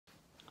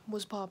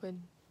was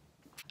popping.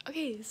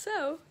 Okay,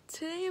 so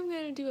today I'm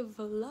gonna do a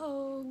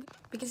vlog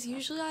because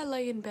usually I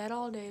lay in bed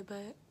all day,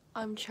 but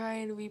I'm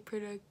trying to be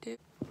productive.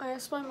 I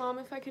asked my mom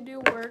if I could do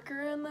work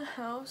around the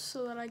house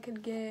so that I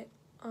could get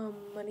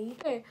money.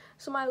 Okay,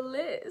 so my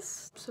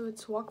list. So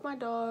it's walk my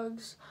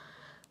dogs,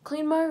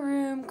 clean my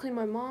room, clean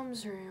my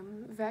mom's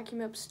room,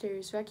 vacuum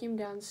upstairs, vacuum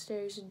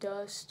downstairs,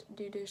 dust,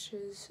 do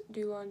dishes,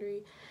 do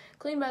laundry,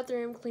 clean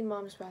bathroom, clean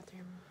mom's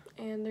bathroom.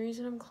 And the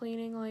reason I'm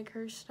cleaning like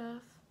her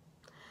stuff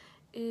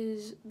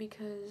is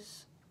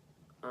because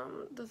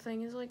the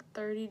thing is like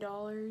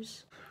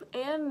 $30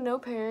 and no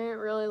parent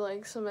really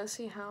likes a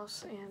messy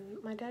house,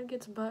 and my dad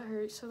gets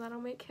butthurt, so that'll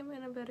make him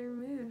in a better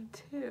mood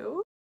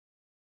too.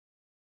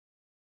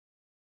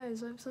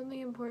 Guys, I have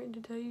something important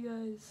to tell you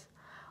guys.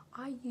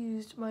 I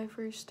used my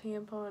first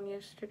tampon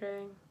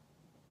yesterday.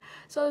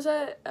 So I was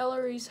at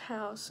Ellery's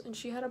house and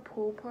she had a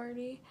pool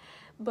party,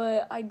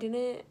 but I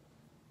didn't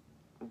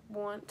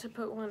want to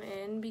put one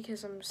in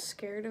because I'm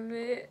scared of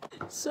it.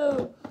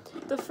 So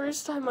the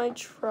first time I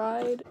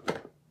tried,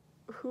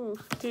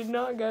 did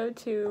not go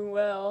too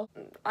well.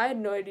 I had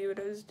no idea what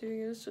I was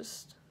doing. I was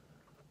just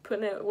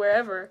putting it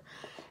wherever,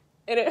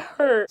 and it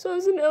hurt. So I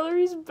was in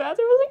Ellery's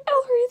bathroom. I was like,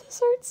 Ellery, this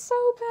hurts so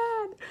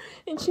bad.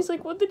 And she's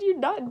like, well, then you're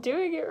not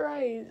doing it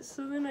right.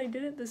 So then I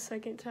did it the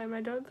second time. I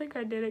don't think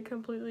I did it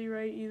completely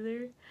right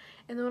either.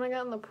 And then when I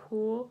got in the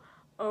pool,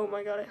 oh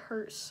my god, it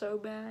hurt so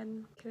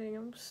bad. Kidding,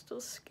 I'm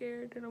still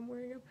scared and I'm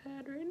wearing a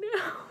pad right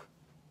now.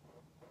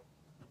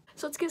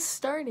 So let's get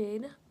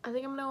started. I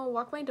think I'm gonna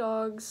walk my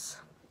dogs,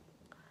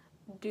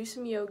 do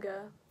some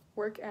yoga,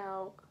 work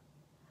out,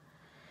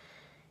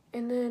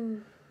 and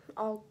then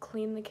I'll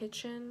clean the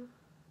kitchen.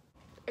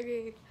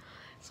 Okay,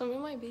 so I'm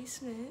in my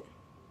basement.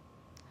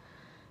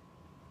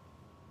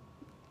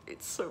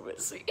 It's so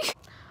messy.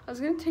 I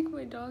was gonna take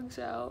my dogs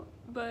out,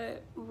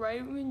 but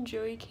right when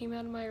Joey came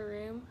out of my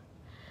room,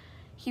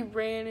 he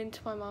ran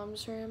into my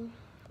mom's room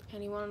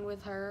and he went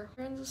with her.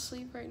 Everyone's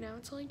asleep right now.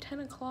 It's only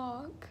 10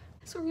 o'clock.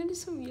 So we're gonna do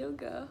some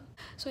yoga.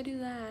 So I do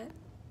that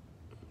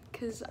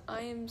because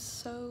I am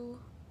so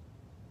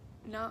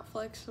not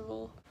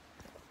flexible.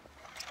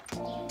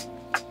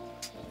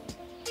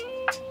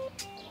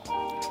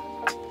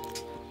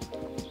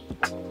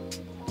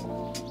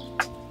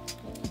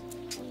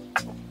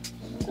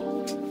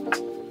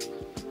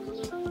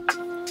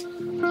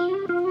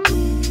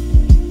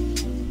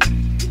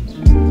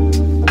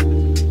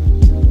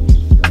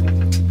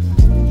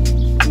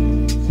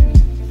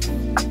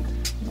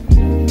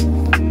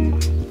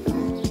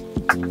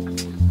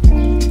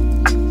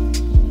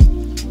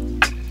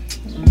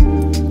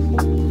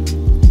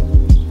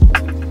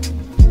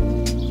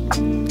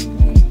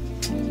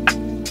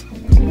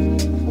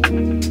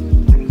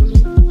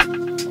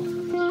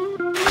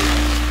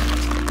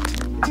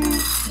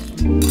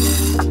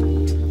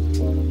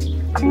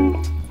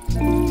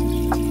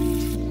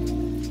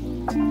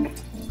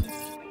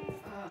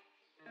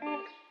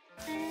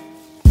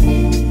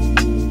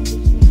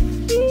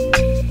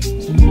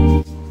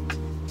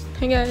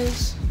 Hey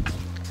guys,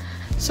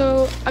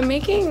 so I'm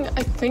making,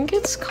 I think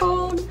it's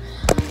called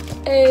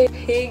a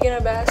pig in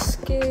a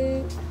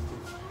basket,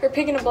 or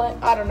pig in a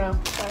blanket, I don't know,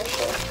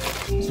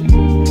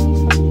 actually.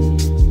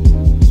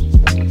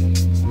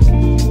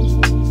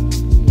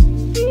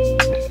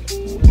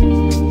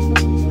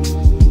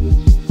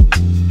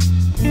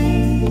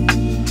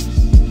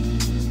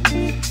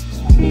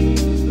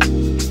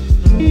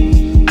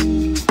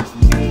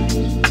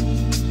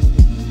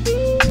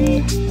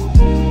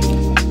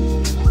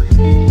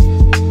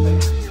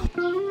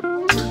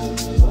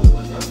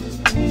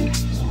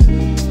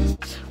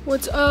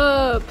 What's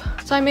up?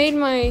 So I made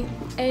my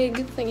egg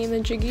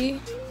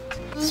thingy-majiggy.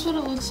 This is what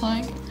it looks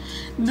like.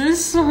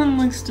 This one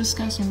looks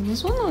disgusting.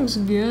 This one looks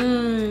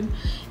good.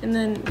 And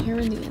then here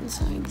are the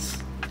insides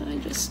that I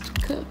just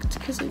cooked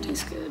because they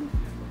taste good.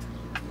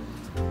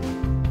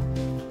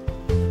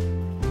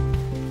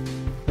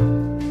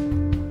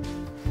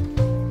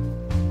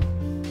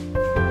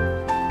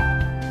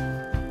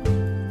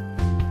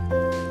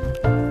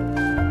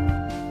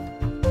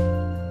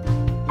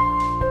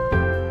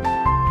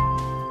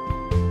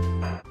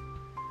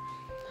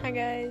 Hi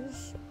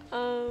guys,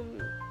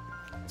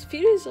 it's a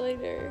few days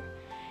later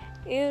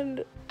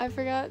and I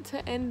forgot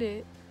to end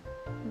it,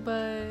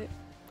 but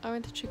I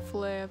went to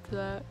Chick-fil-A after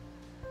that.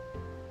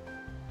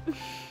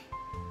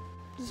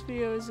 This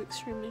video is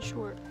extremely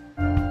short.